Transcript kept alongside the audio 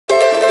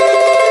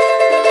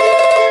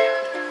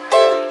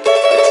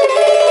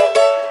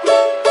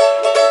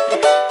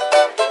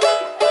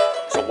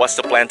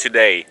what's the plan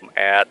today?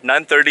 At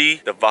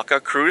 9:30, the Vaka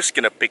Cruise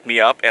gonna pick me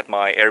up at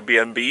my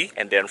Airbnb,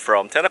 and then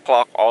from 10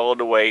 o'clock all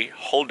the way,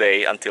 whole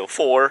day until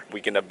 4,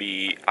 we're gonna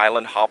be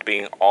island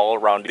hopping all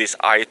around this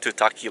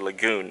Aitutaki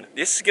Lagoon.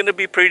 This is gonna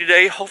be a pretty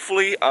day,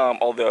 hopefully,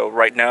 although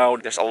right now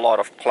there's a lot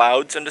of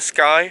clouds in the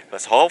sky,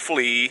 but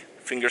hopefully,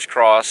 fingers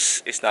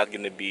crossed, it's not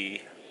gonna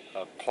be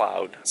a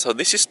cloud. So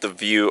this is the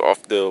view of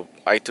the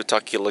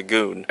Aitutaki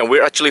Lagoon, and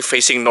we're actually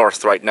facing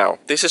north right now.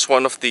 This is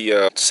one of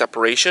the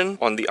separation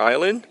on the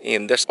island,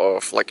 and there's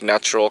of like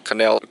natural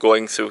canal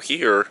going through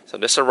here. So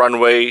there's a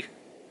runway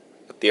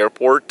at the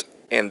airport,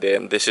 and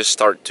then this is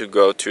start to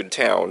go to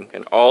town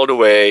and all the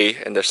way,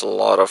 and there's a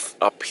lot of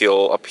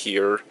uphill up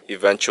here.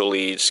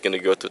 Eventually it's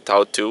gonna go to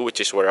Tautu, which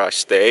is where I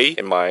stay,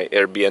 and my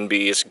Airbnb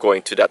is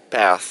going to that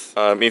path.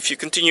 If you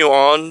continue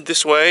on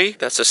this way,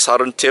 that's the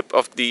southern tip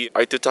of the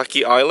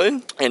Aitutaki Island,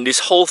 and this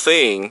whole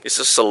thing is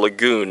just a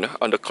lagoon.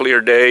 On the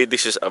clear day,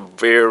 this is a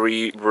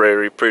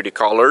very pretty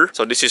color.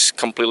 So this is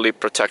completely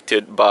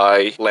protected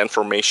by land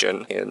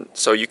formation, and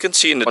so you can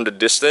see on the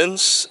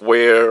distance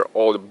where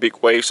all the big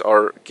waves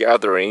are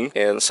gathering,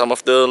 and some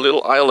of the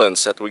little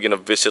islands that we're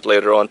gonna visit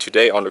later on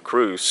today on the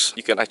cruise.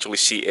 You can actually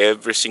see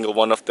every single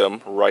one of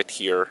them right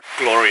here.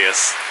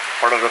 Glorious.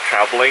 Part of the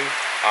traveling,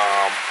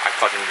 I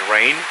caught in the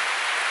rain.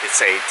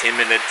 It's a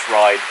 10-minute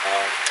ride,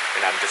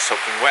 and I'm just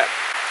soaking wet.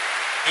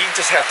 You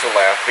just have to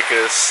laugh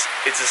because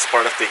it's just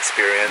part of the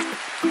experience.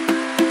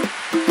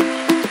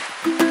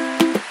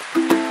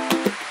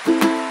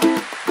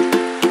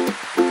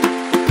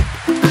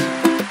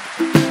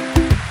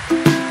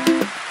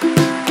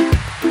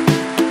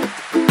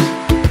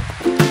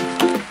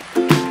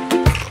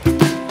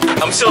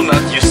 I'm still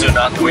not used to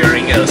not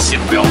wearing a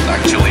seatbelt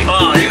actually.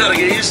 Oh, you gotta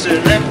get used to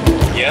it then.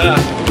 Yeah.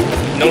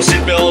 No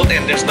seatbelt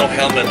and there's no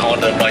helmet on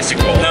the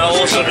bicycle. How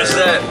awesome is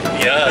that?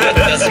 Yeah,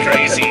 that's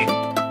crazy.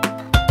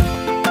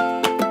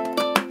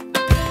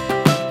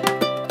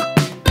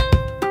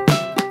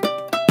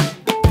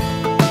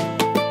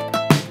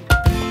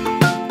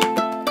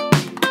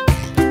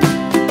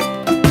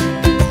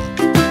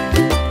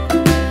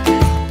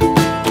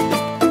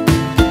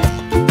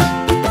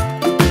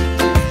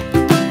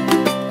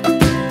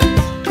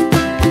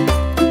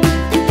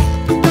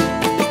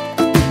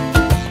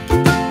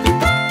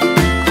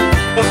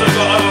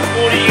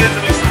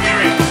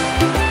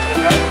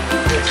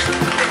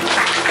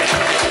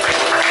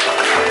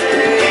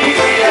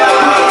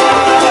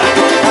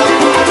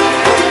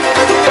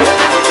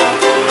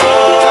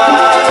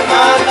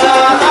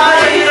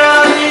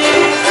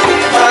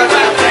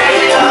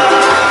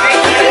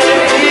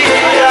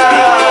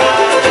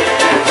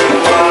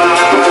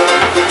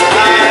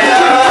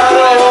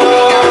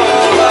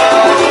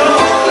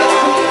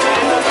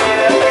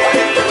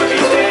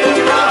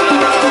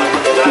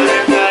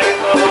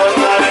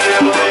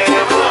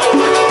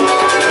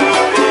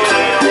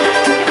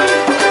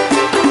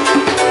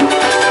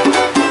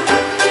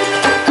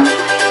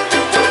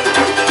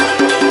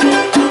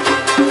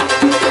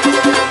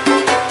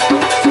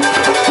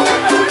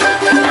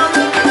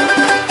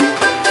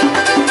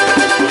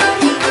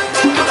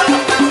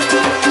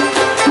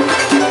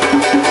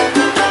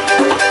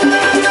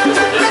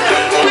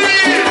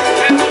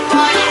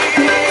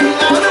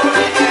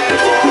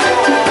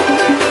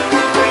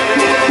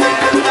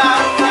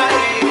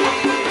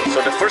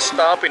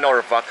 Stop in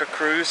our Vaka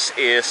Cruise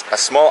is a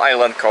small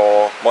island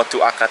called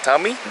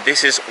Motuakatami.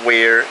 This is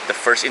where the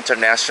first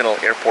international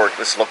airport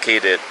is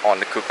located on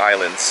the Cook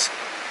Islands.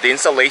 The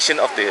installation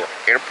of the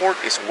airport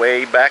is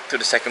way back to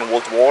the Second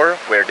World War,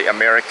 where the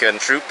American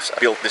troops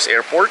built this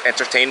airport.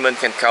 Entertainment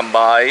can come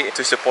by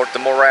to support the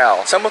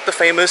morale. Some of the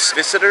famous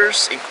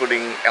visitors,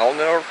 including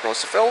Eleanor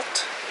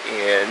Roosevelt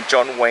and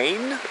John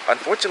Wayne.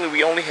 Unfortunately,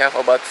 we only have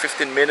about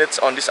 15 minutes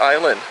on this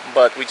island,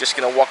 but we're just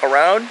gonna walk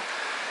around.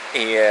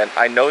 And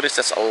I noticed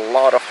there's a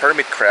lot of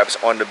hermit crabs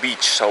on the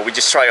beach, so we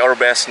just try our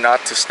best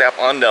not to step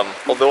on them.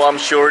 Although I'm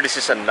sure this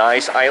is a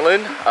nice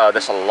island,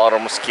 there's a lot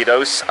of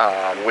mosquitoes.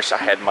 Wish I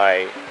had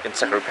my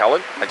insect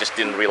repellent. I just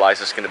didn't realize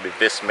there's gonna be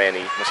this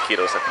many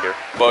mosquitoes up here.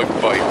 Bug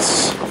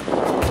bites.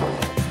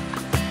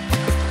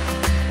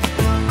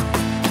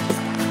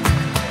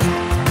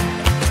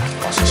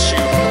 Lost a shoe.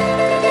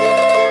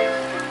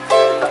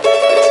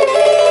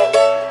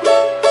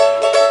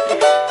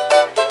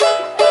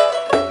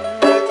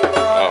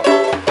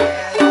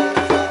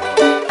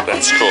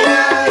 That's cool.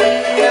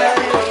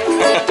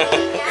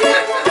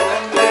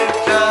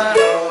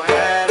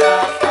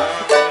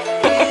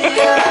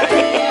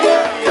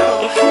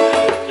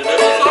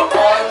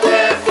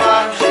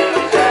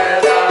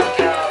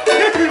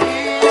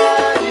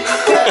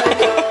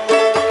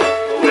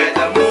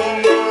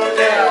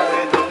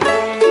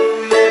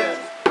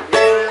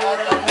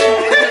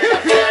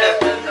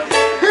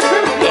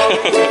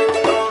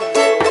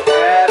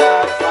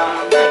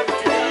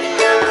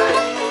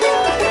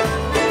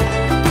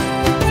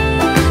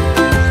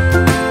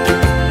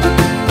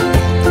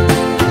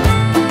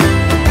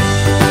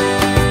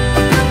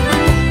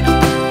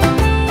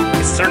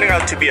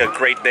 turned out to be a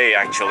great day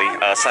actually.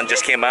 Sun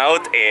just came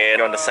out,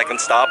 and on the second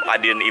stop I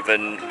didn't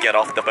even get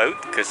off the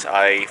boat because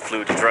I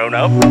flew the drone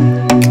up.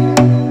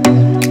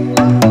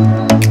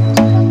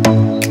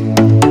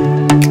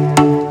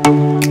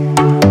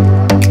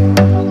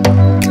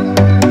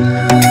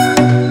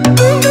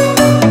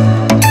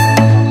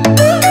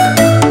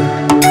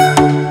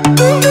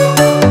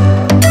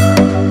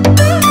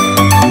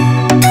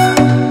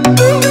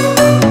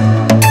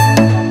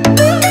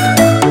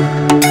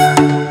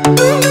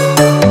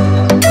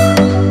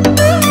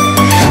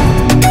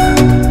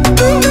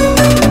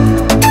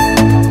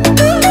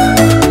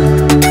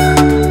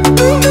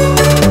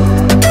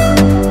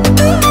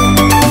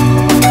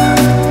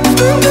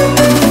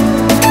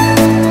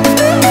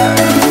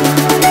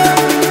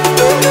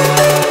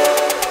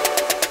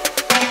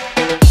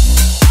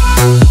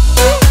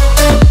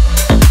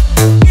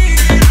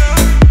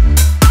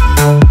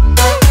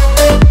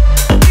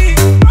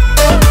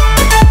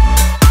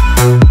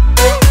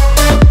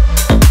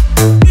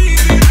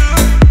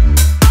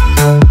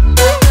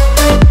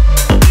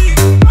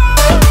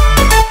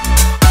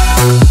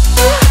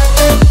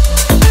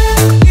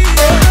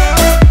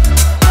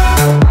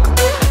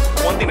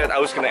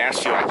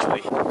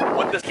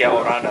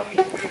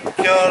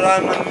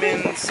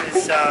 Means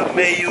is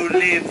may you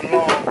live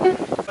long.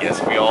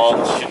 Yes, we all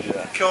should do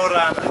that. Kia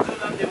orana.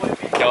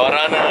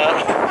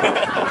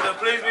 So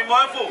please be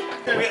mindful.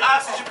 We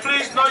ask that you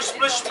please no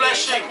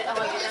splashing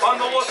on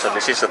the water. So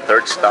this is the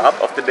third stop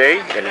of the day,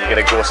 and we're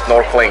gonna go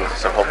snorkeling.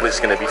 So hopefully it's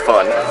gonna be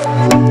fun.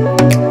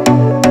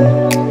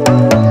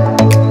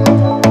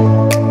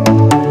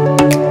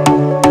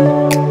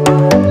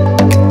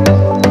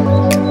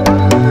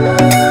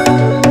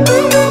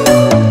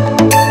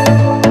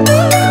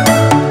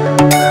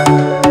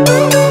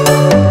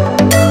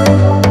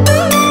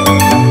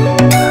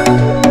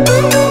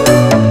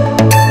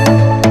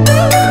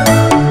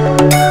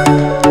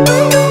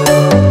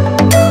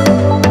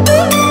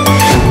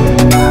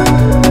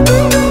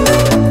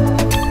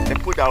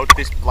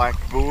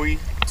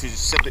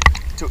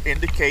 To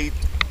indicate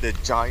the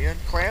giant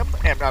clam,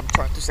 and I'm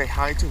trying to say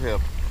hi to him.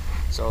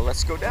 So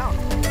let's go down.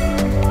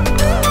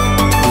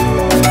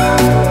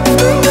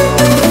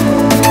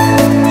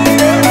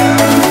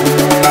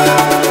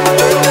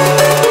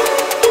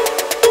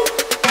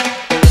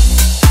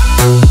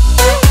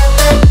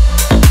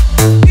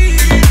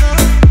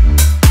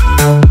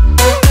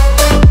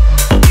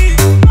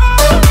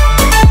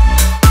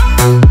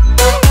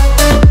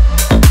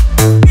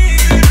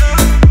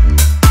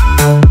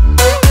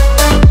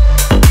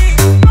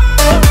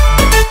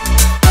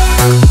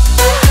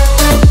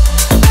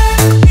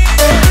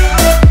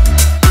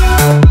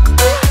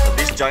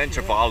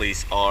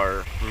 Trevallies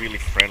are really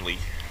friendly.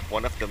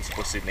 One of them is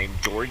supposed to be named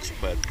George,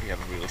 but we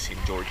haven't really seen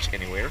George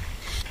anywhere.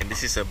 And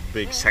this is a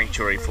big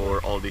sanctuary for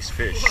all these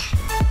fish. So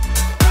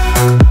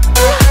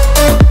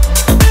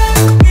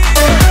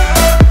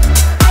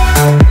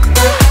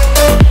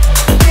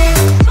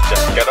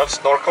just got off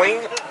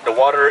snorkeling. The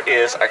water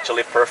is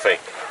actually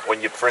perfect.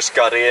 When you first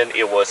got in,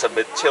 it was a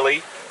bit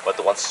chilly, but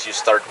once you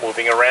start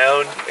moving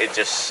around, it's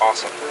just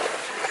awesome.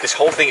 This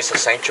whole thing is a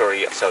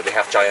sanctuary, so they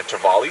have giant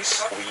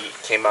trevallies. We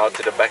came out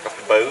to the back of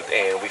the boat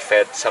and we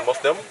fed some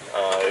of them.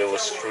 It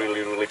was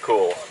really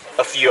cool.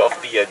 A few of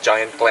the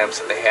giant clams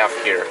that they have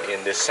here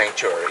in this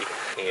sanctuary.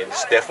 And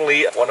it's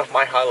definitely one of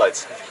my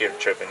highlights here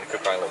trip in the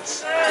Cook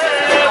Islands.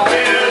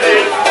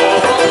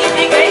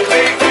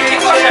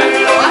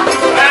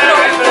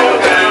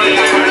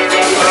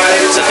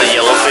 Is it the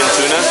yellowfin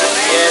tuna?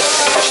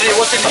 Yes. Actually, it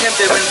wasn't him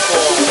they went for.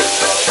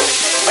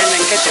 When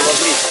they catch it was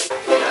me.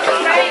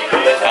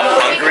 I'm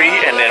hungry,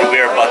 and then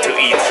we're about to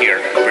eat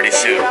here pretty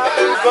soon.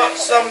 We've got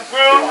some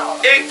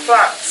grilled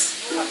eggplants.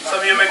 Some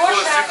of you may call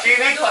it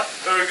zucchini.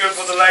 Very good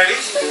for the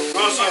ladies.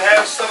 We also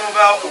have some of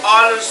our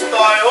island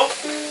style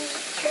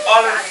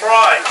island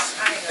fries.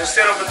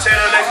 Instead of potato,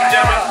 ladies and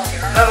gentlemen,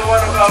 another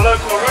one of our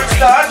local root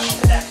starch,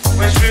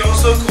 which we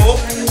also call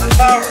the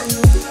taro.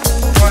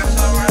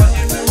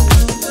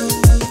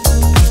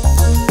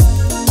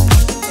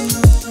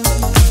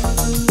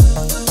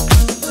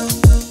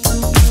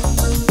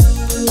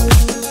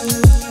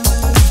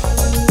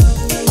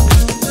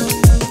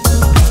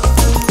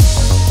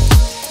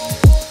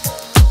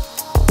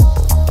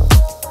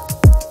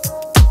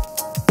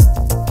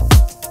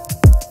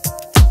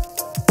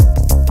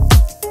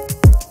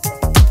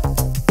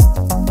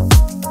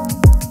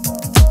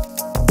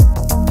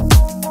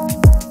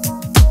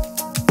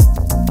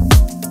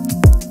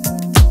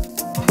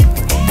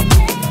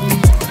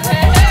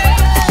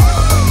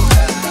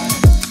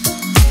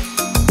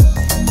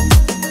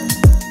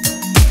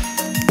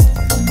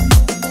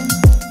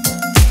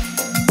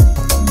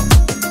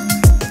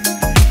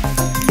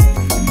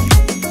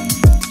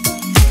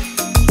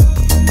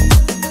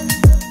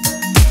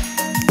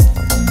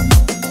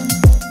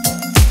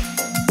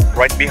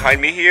 Right behind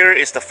me here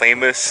is the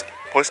famous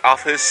post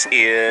office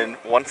in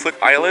One Foot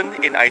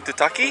Island in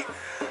Aitutaki.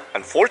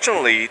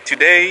 Unfortunately,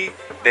 today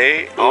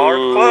they are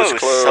closed.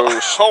 So,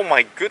 oh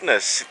my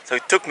goodness. So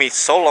it took me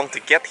so long to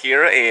get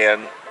here,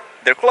 and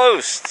they're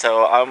closed.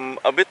 So I'm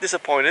a bit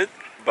disappointed.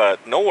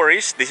 But no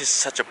worries, this is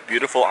such a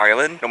beautiful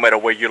island. No matter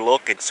where you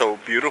look, it's so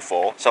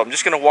beautiful. So I'm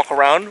just gonna walk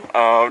around.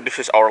 This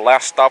is our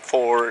last stop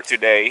for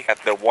today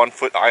at the 1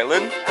 Foot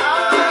Island.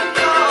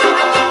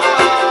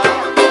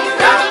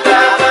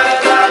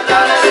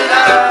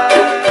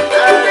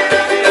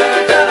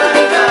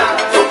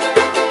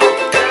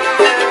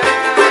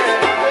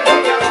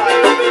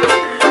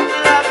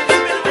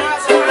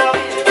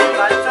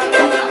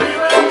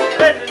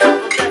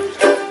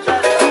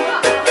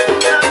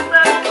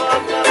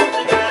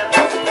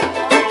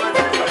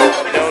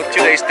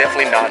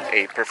 Definitely not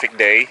a perfect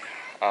day.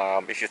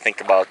 If you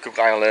think about Cook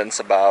Islands,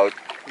 about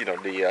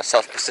the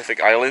South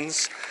Pacific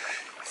Islands,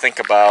 think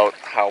about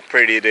how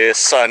pretty it is,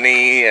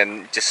 sunny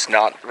and just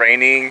not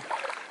raining.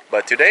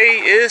 But today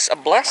is a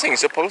blessing,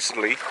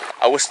 supposedly.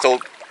 I was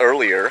told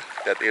earlier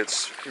that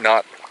it's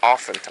not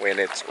often when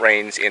it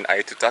rains in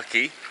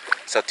Aitutaki,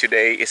 so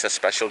today is a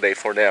special day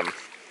for them.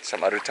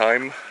 Some other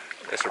time,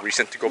 there's a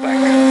reason to go back.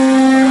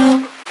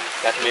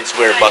 That means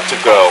we're about to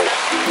go.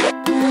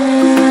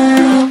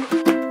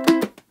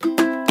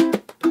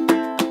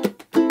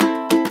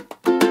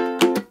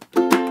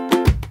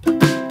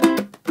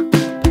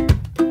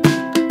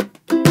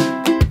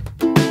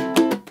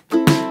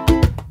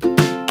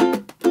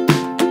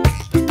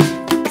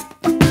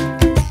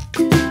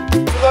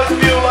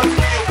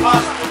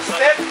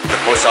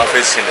 Post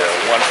office in the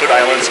 1 Foot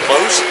Islands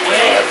closed.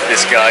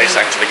 This guy is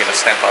actually going to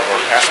stamp out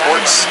our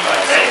passports,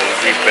 so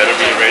we better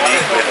be ready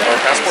with our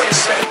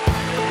passports.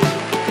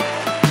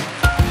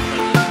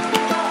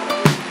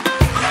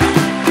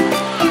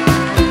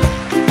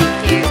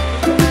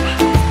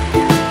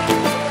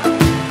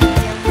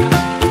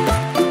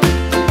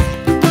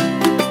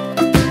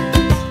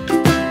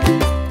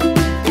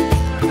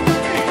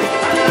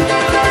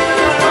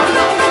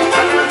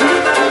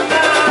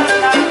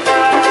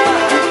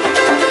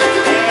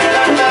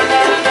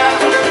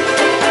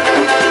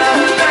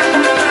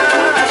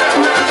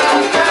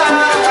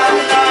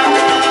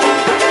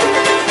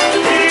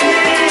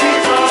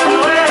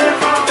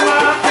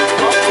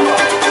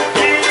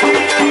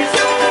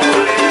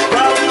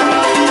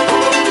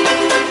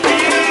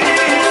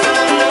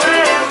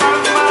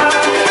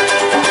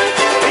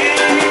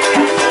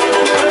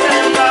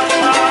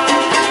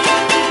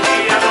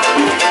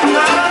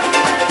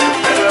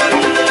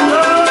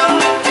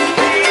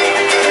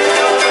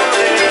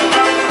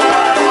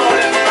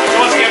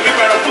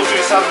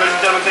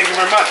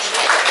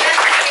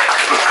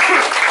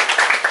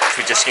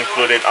 We just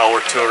concluded our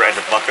tour at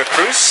the Vaka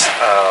Cruise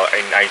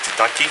in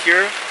Aitutaki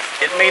here.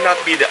 It may not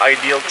be the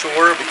ideal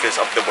tour because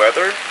of the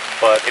weather,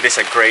 but it is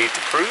a great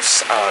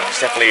cruise.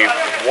 It's definitely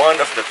one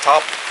of the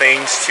top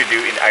things to do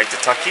in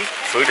Aitutaki.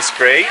 Food is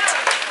great,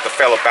 the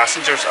fellow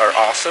passengers are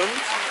awesome,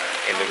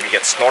 and then we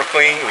get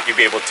snorkeling. You'll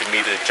be able to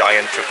meet the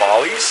giant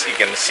trevallies. You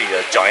can see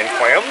a giant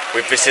clam.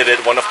 We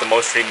visited one of the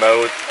most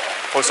remote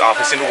post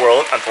office in the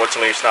world.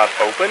 Unfortunately, it's not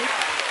open,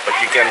 but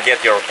you can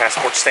get your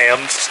passport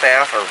stamps.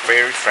 Staff are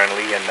very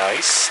friendly and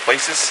nice.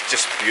 Place is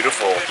just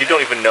beautiful. You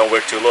don't even know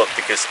where to look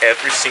because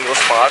every single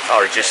spot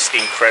are just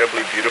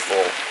incredibly beautiful.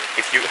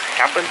 If you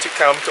happen to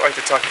come to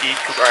Aitutaki,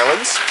 Cook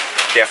Islands,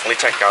 definitely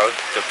check out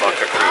the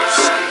Vaka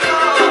Cruise.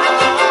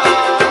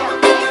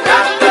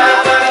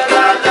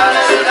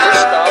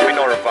 First stop in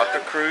our Vaka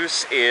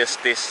Cruise is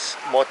this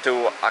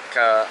Motu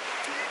Aka.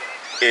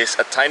 Is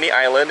a tiny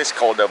island. It's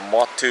called the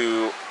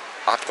Motu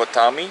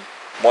Akotami.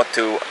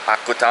 Motu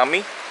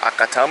Akotami.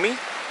 Akatami.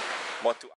 Motu